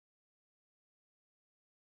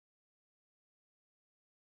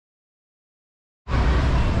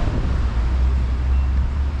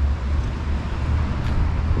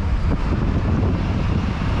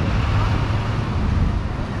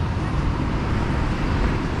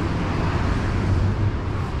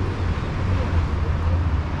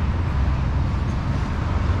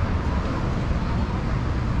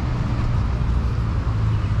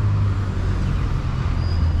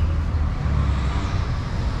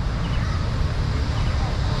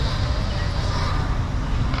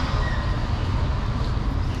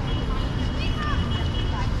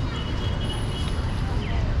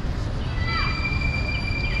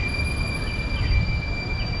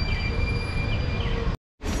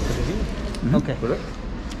Okay.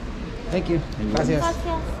 Thank you. Gracias.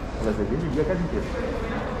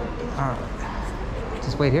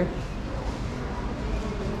 Just wait here.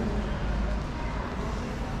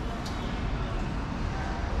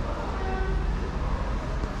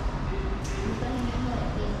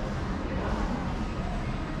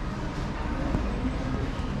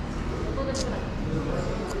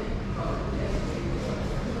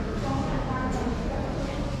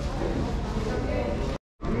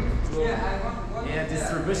 Yeah,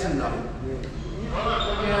 distribution now.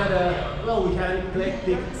 And well, we have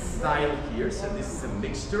eclectic style here. So this is a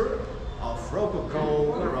mixture of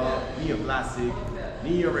Rococo, Baroque, Neoclassic,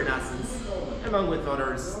 Neo-Renaissance, along with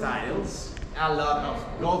other styles. A lot of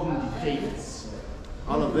golden details.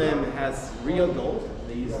 All of them has real gold.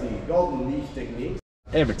 They use the golden leaf technique.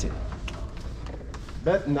 Everything,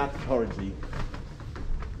 but not currently.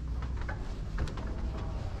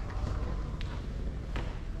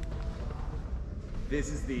 This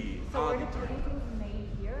is the auditor. Made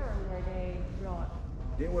here, or were they brought?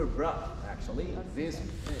 They were brought, actually. This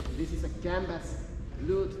is a canvas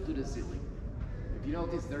glued to the ceiling. If you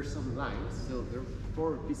notice, there's some lines, so there are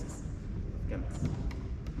 4 pieces of canvas.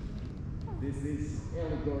 This is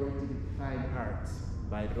Allegory to the Fine Arts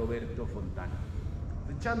by Roberto Fontana.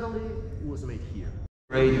 The chandelier was made here.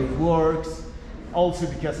 Creative works, also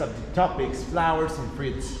because of the topics, flowers and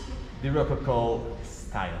fruits, the Rococo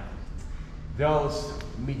style. Those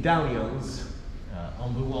medallions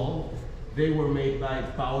on the wall, they were made by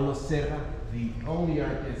Paulo Serra, the only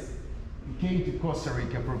artist who came to Costa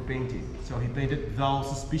Rica for painting. So he painted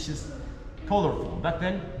those species colorful. Back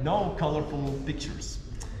then, no colorful pictures.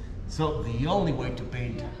 So the only way to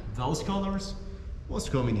paint those colors was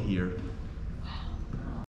coming here.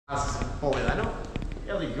 As Povedano,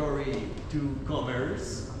 allegory to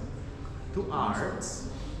commerce, to arts,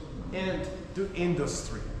 and to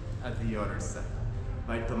industry at the other side,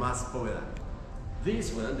 by Tomás Povedano.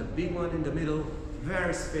 This one, the big one in the middle,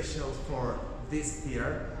 very special for this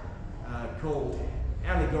theater, called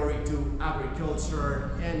Allegory to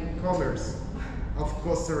Agriculture and Commerce of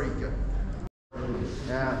Costa Rica.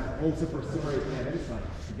 Also for separate events like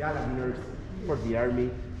gala dinners for the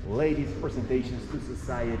army, ladies' presentations to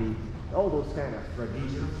society, all those kind of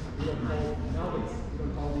traditions. We don't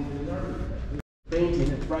call it in the army.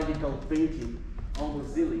 Painting, a tragical painting on the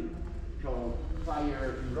ceiling called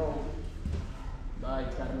Fire in Rome by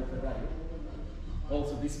Carlo Ferrari.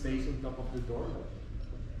 Also this space on top of the door,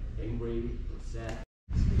 engraved, set.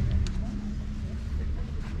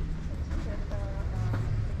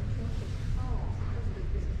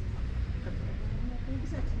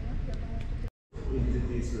 Into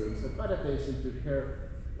this room, so pay attention to her,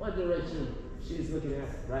 what direction she's looking at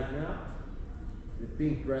right now. The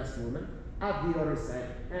pink dressed woman. At the other side,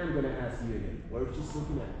 I'm gonna ask you again, where she's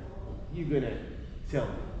looking at. You're gonna tell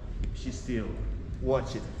me if she's still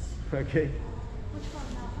watching us, okay? Which one,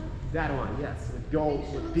 That one, yes, the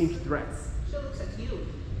gold with pink dress. She looks at you.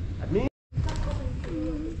 At me?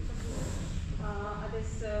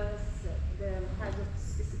 This the kind of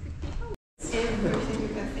specific people? Everything you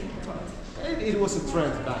can think about. And it was a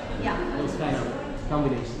trend back then. Yeah. Those kind of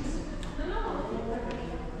combinations.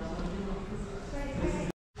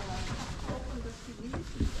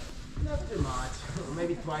 Not too much.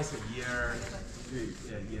 Maybe twice a year.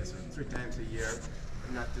 Yes, 3 times a year.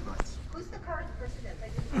 Not too much. Who's the current president? I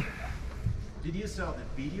didn't know that. Did you saw the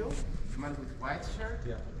video? The man with white shirt?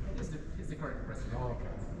 Yeah. He's the current president. Oh,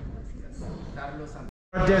 okay. Yes. Carlos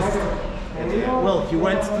well, he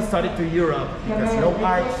went to study to Europe because no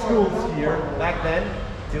art schools here back then,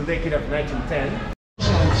 till the decade of 1910.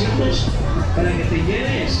 Para que te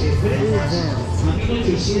lleves frescas a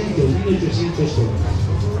 1800, 1800.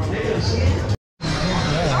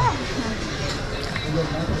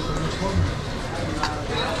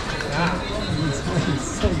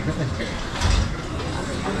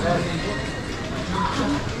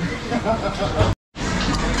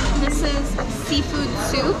 This is seafood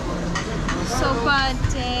soup, sopa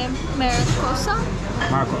de Marcos.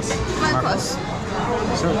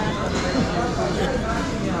 Sure.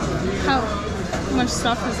 How much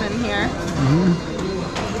stuff is in here?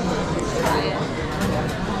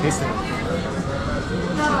 Taste it.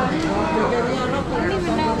 I don't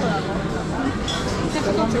even know.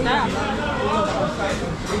 Difficult to grab.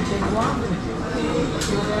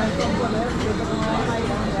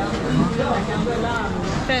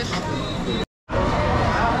 Fish.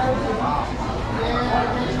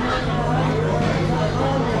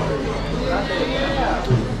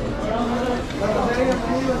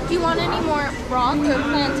 Do you want any more rock or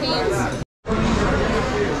plantains?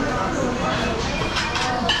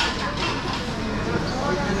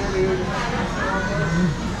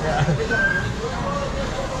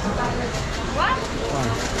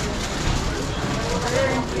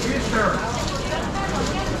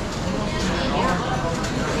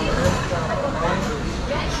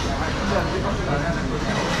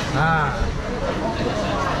 Ah.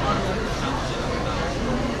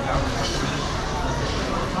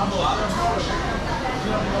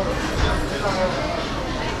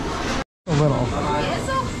 A little.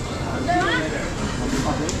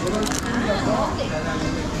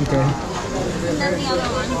 Okay. And then the other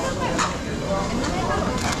one.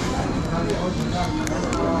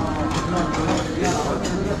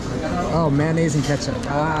 Oh, mayonnaise and ketchup.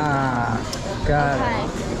 Ah, got Okay.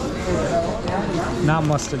 it. Not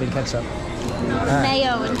mustard and ketchup. All right.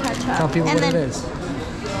 Mayo and ketchup. Tell people and what it then is.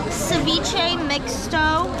 ceviche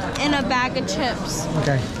mixto in a bag of chips.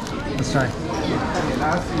 Okay, let's try. We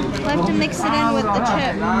have to mix it in with the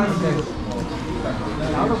chip.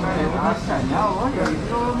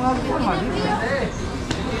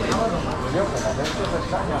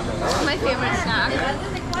 It's my favorite snack.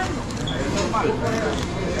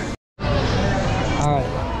 All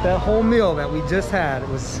right, that whole meal that we just had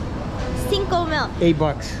was Cinco mil.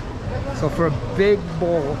 $8. So for a big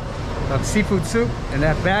bowl of seafood soup and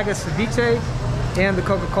that bag of ceviche and the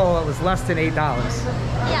Coca-Cola, it was less than $8.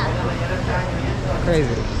 Yeah.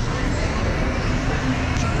 Crazy.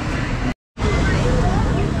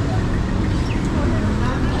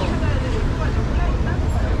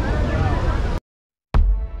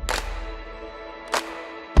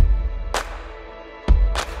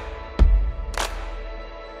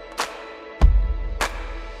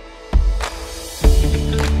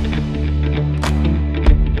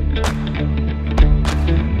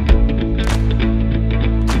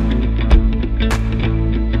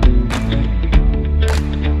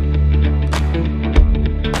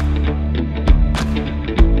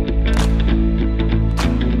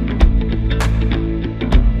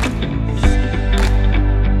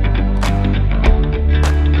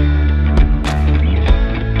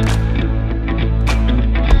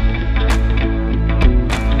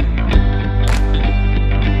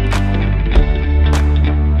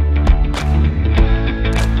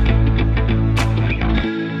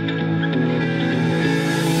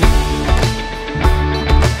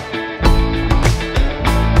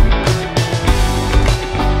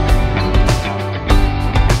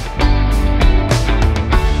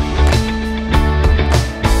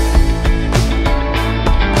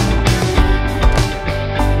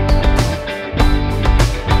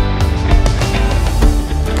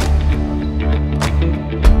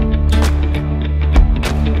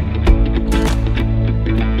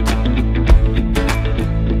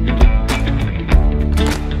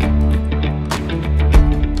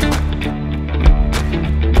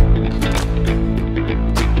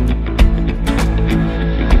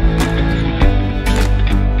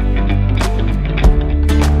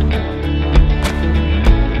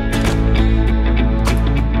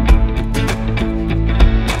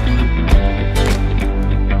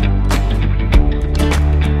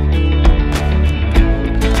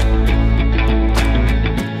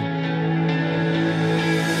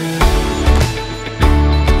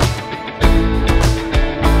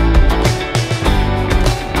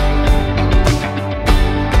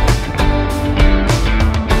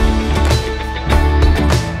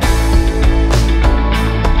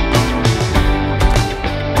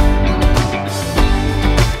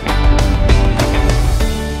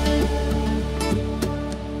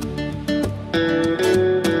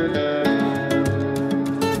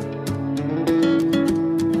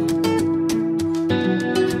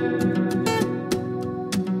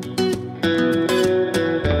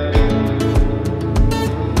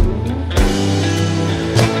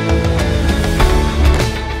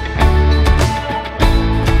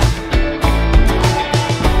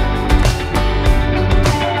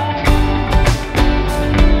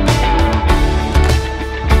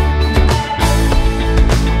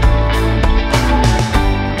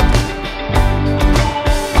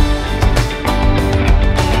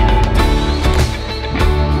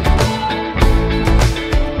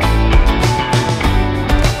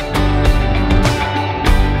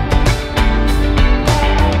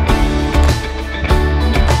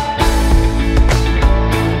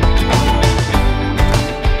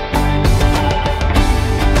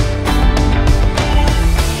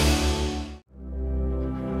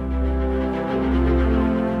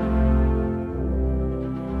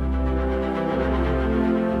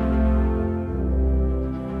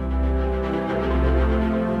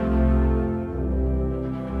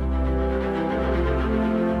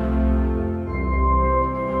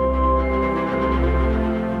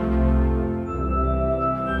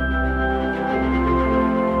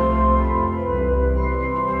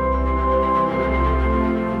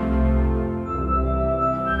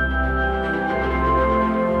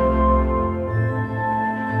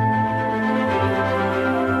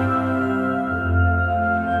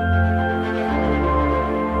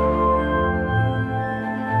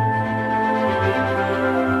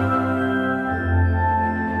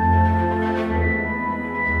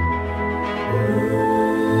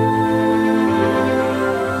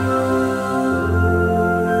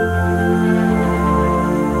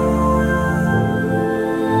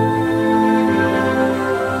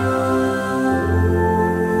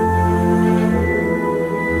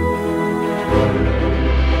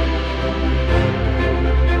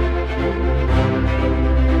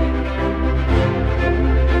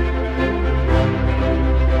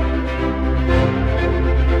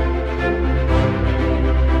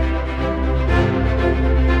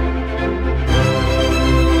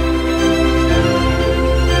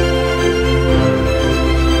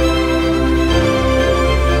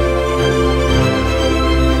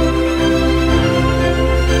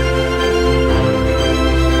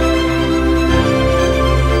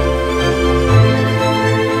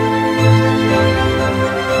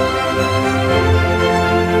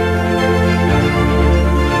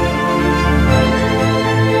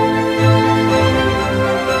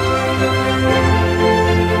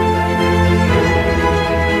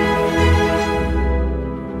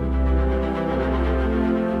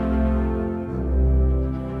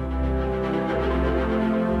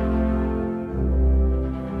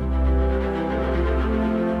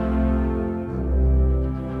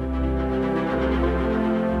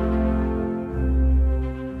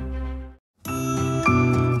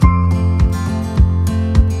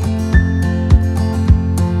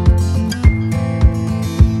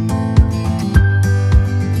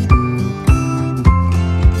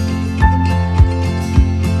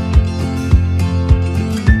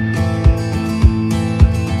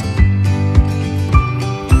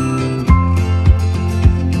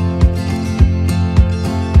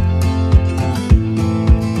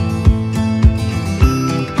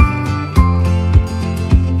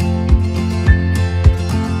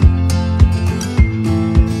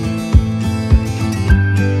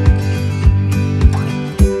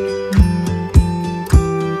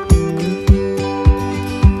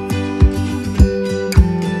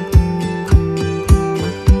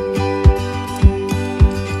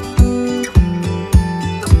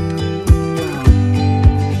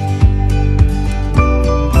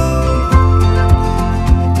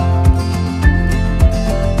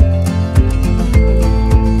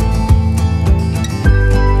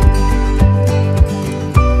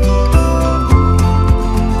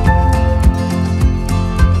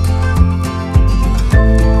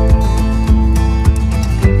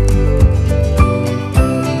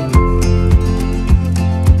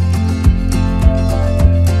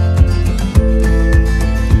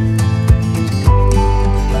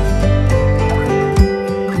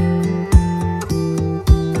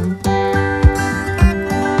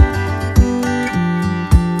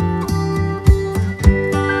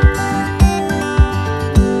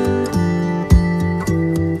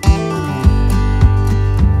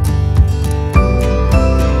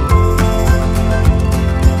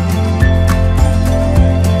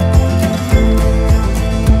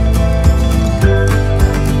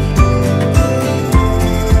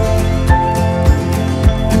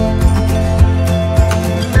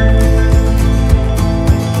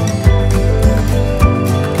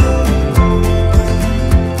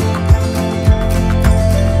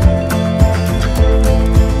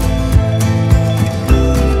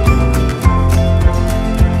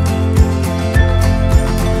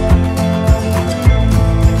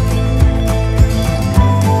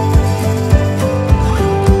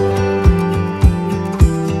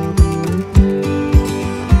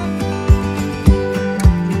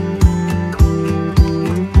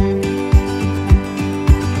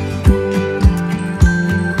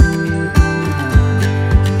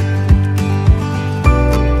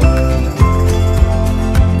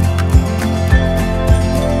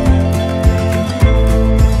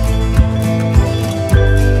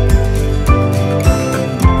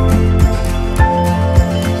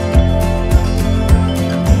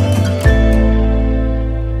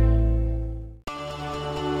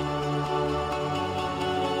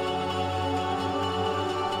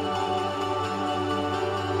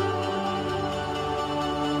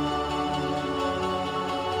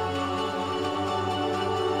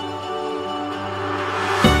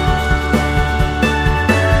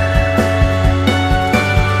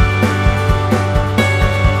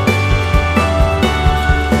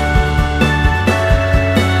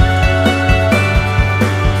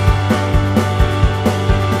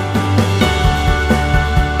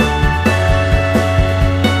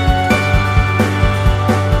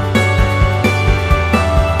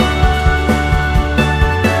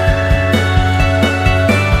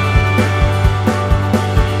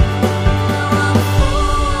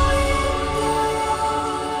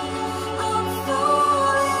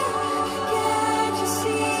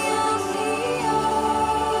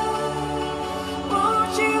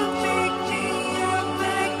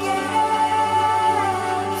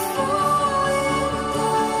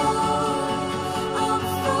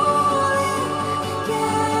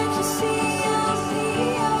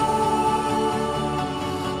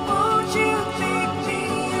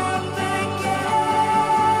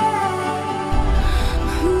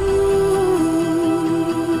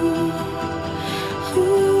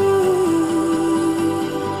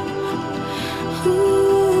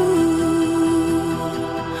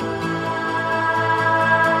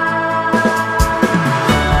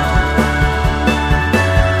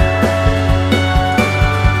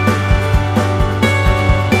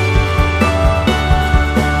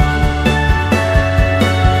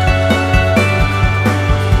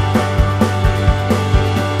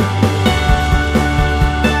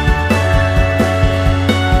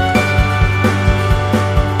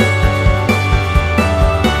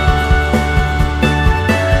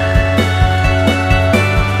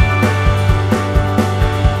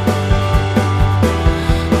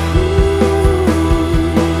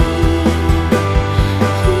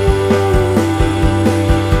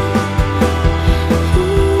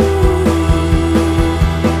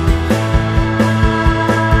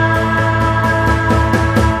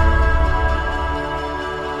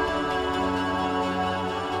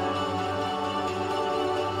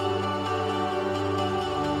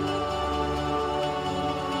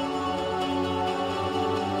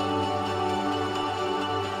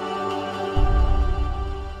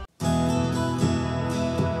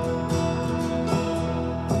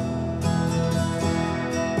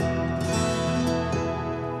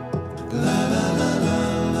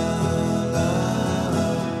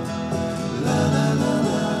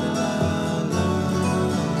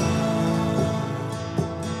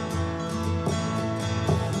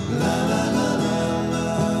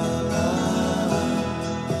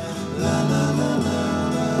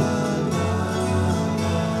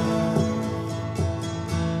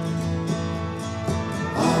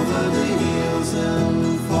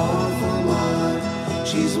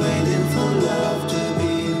 She's waiting for love to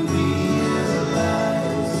be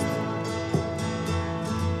realized.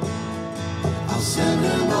 I'll send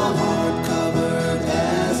her my heart covered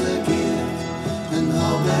as a gift, and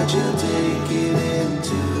hope that you'll take it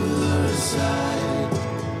into her side.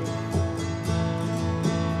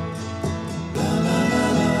 La la la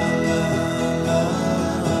la la la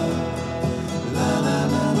la la la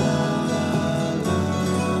la la.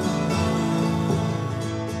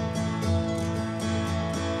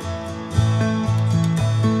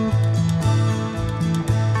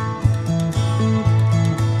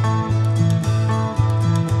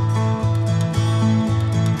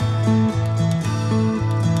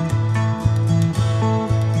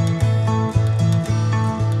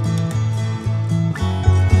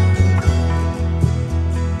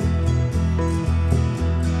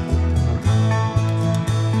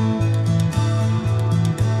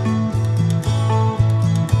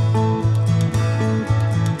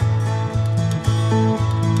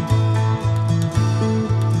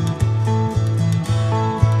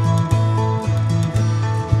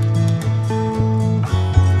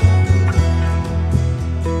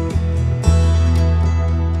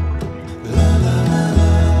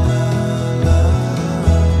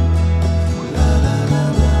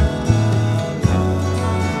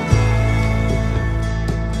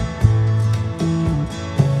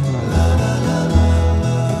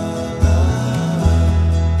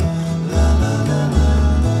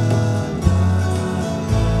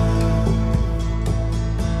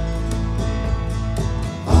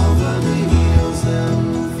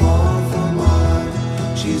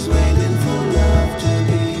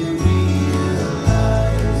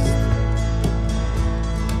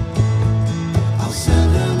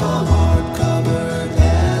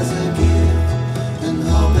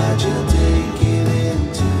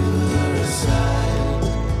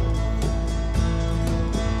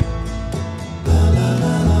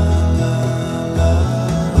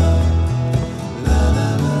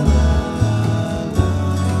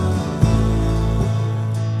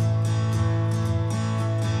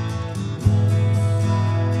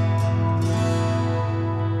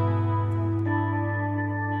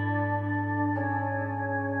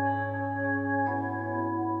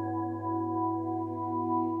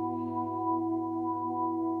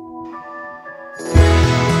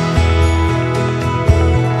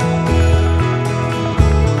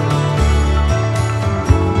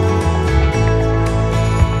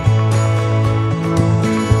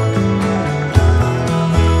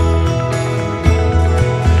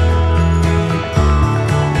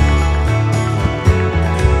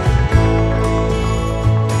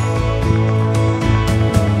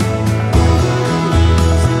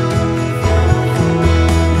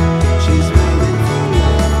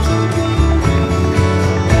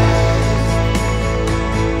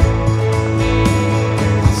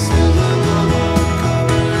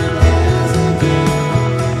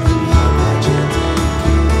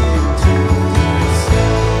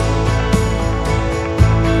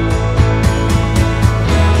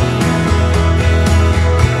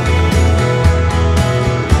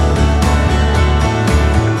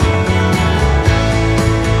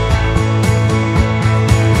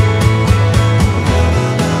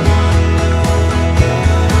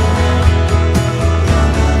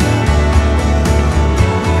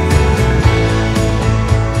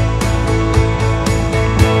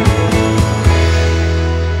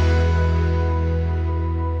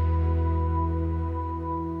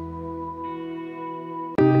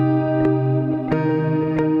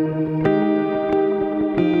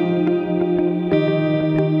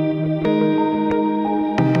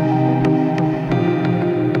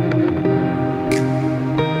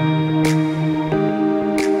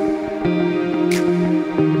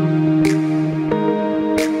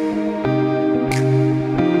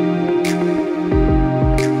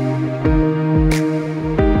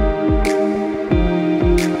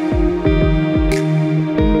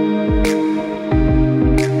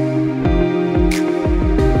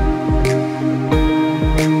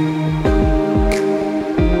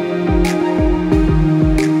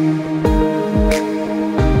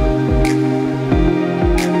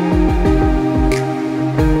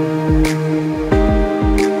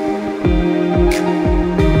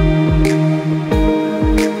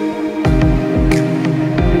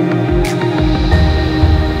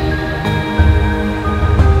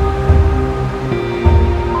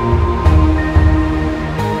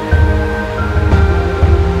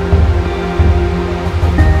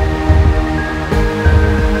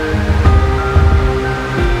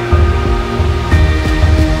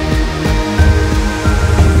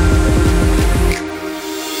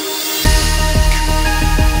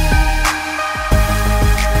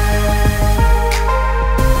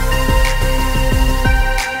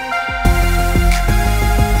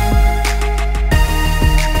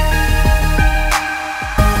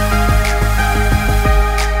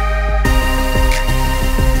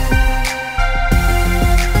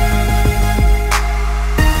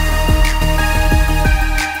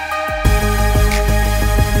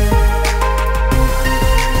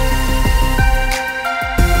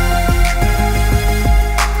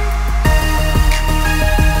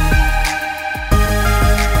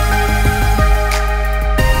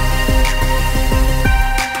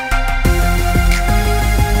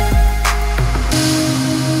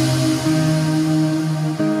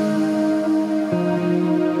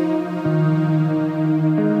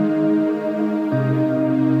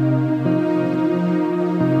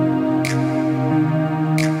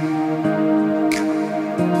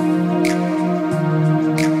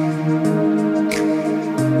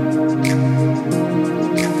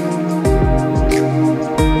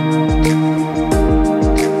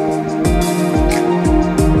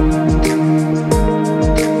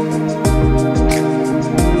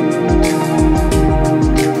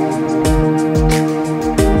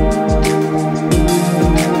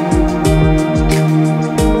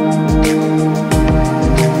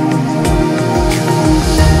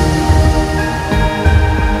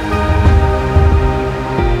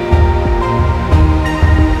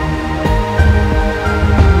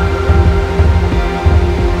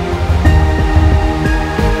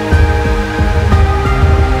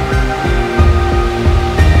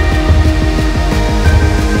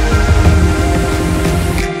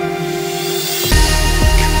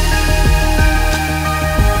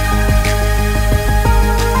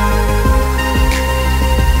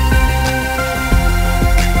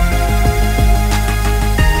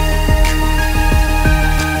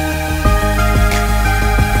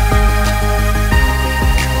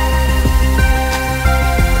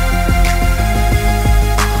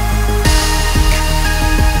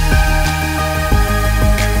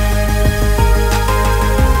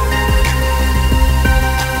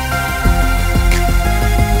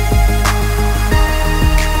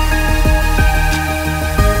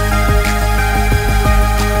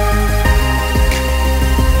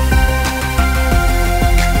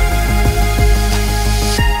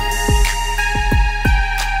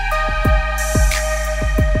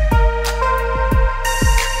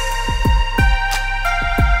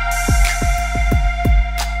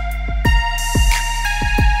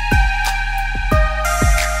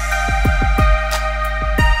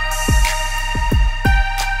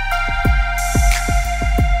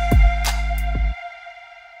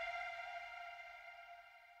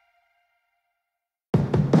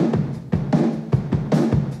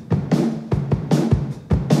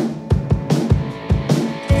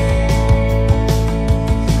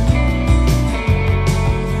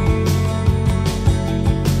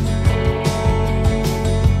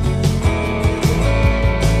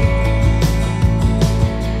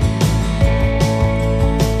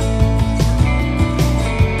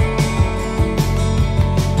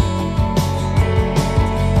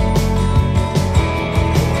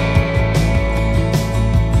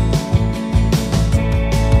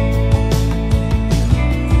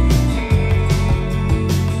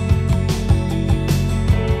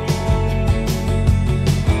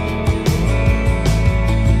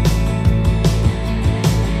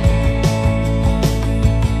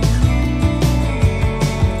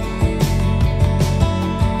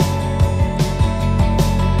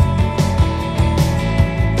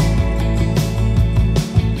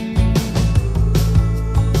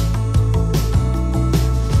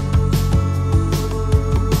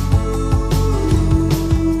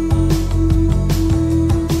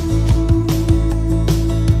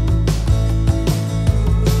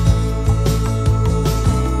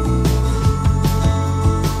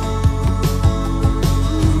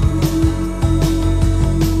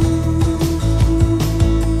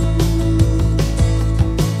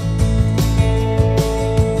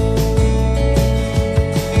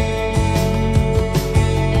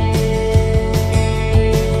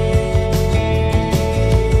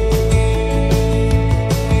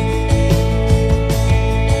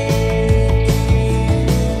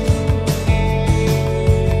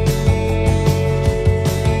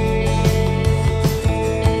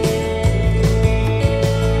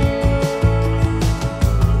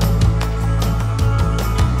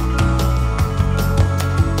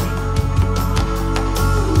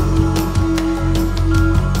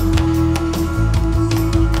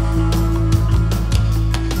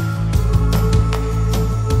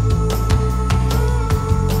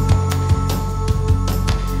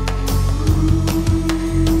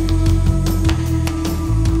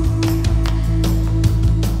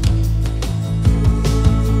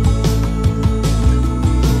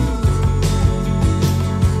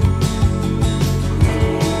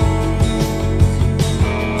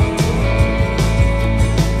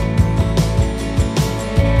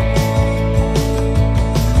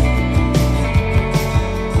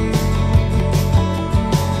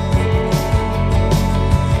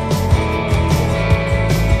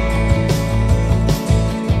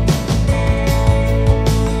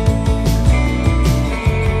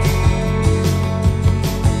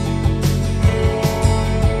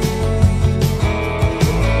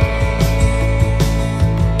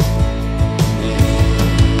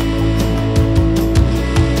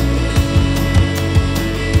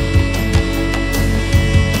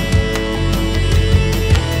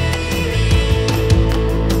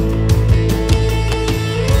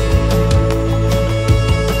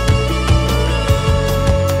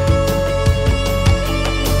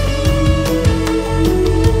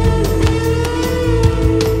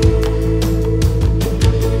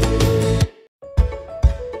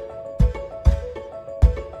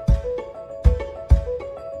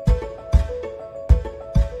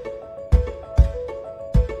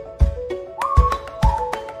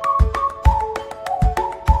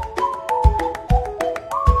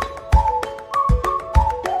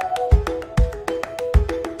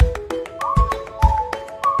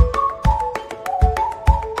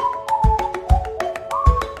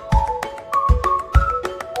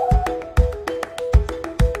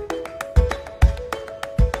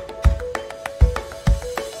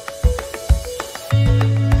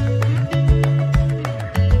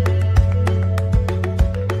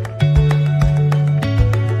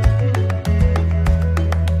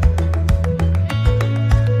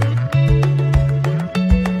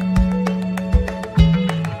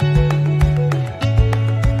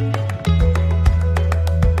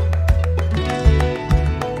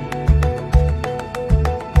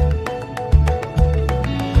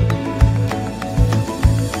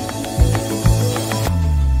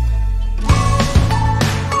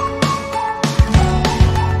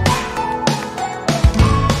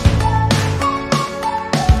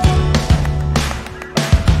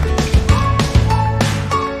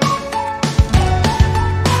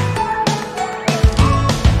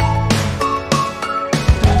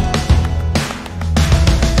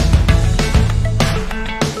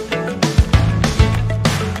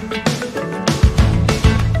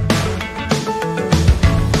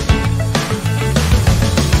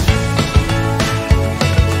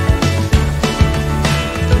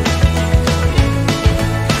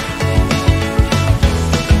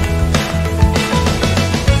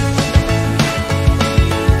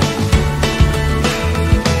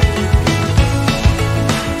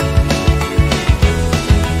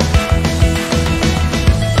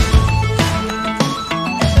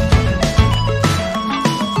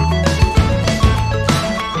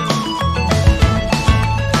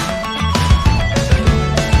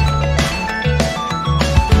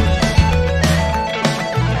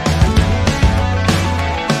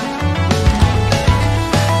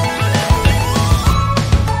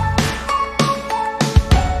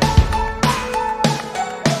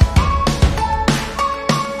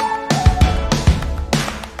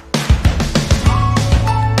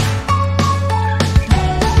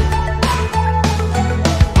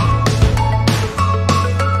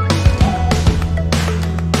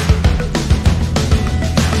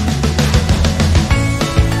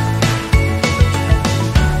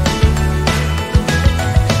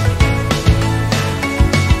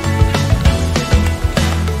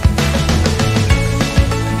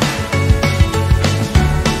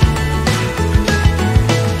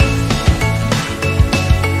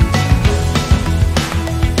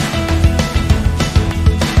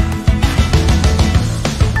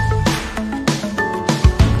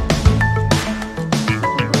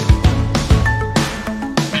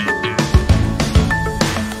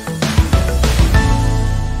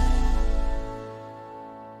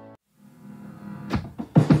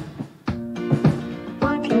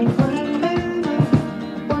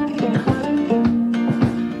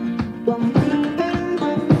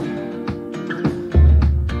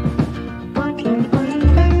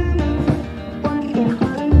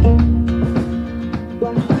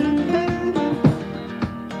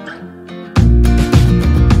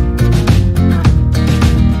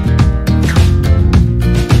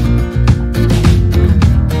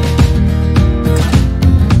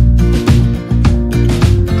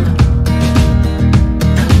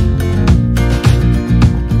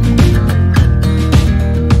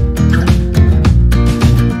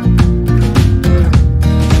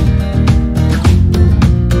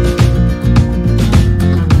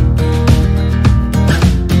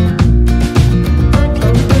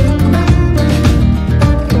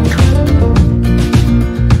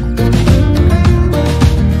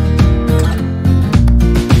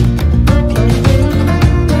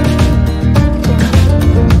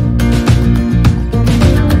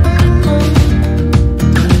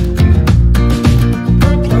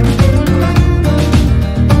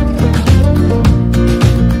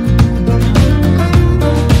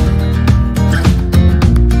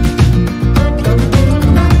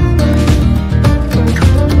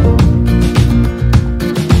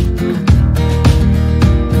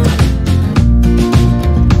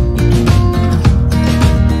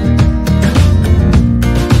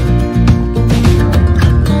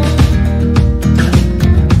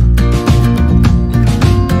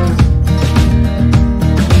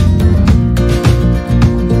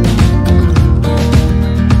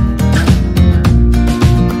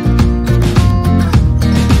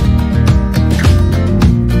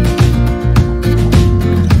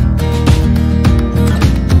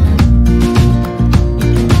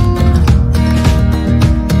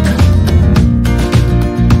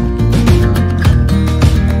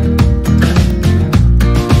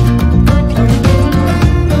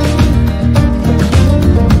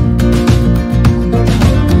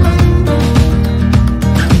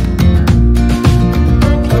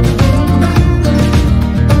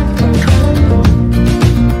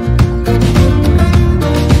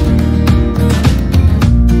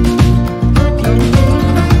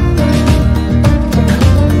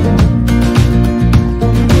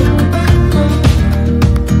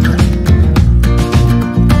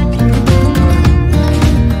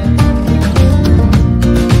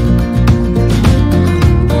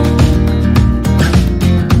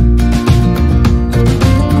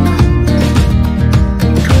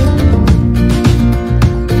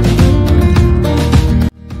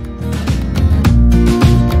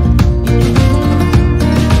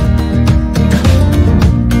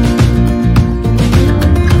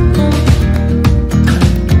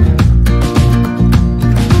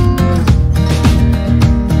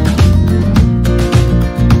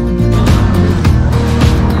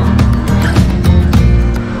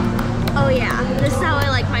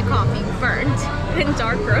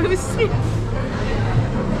 gross.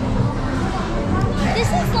 This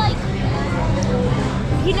is like,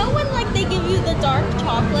 you know when like they give you the dark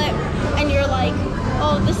chocolate and you're like,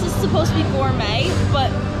 oh, this is supposed to be gourmet, but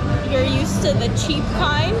you're used to the cheap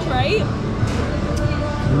kind, right?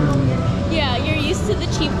 Yeah, you're used to the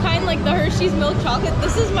cheap kind, like the Hershey's milk chocolate.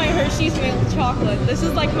 This is my Hershey's milk chocolate. This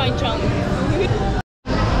is like my junk.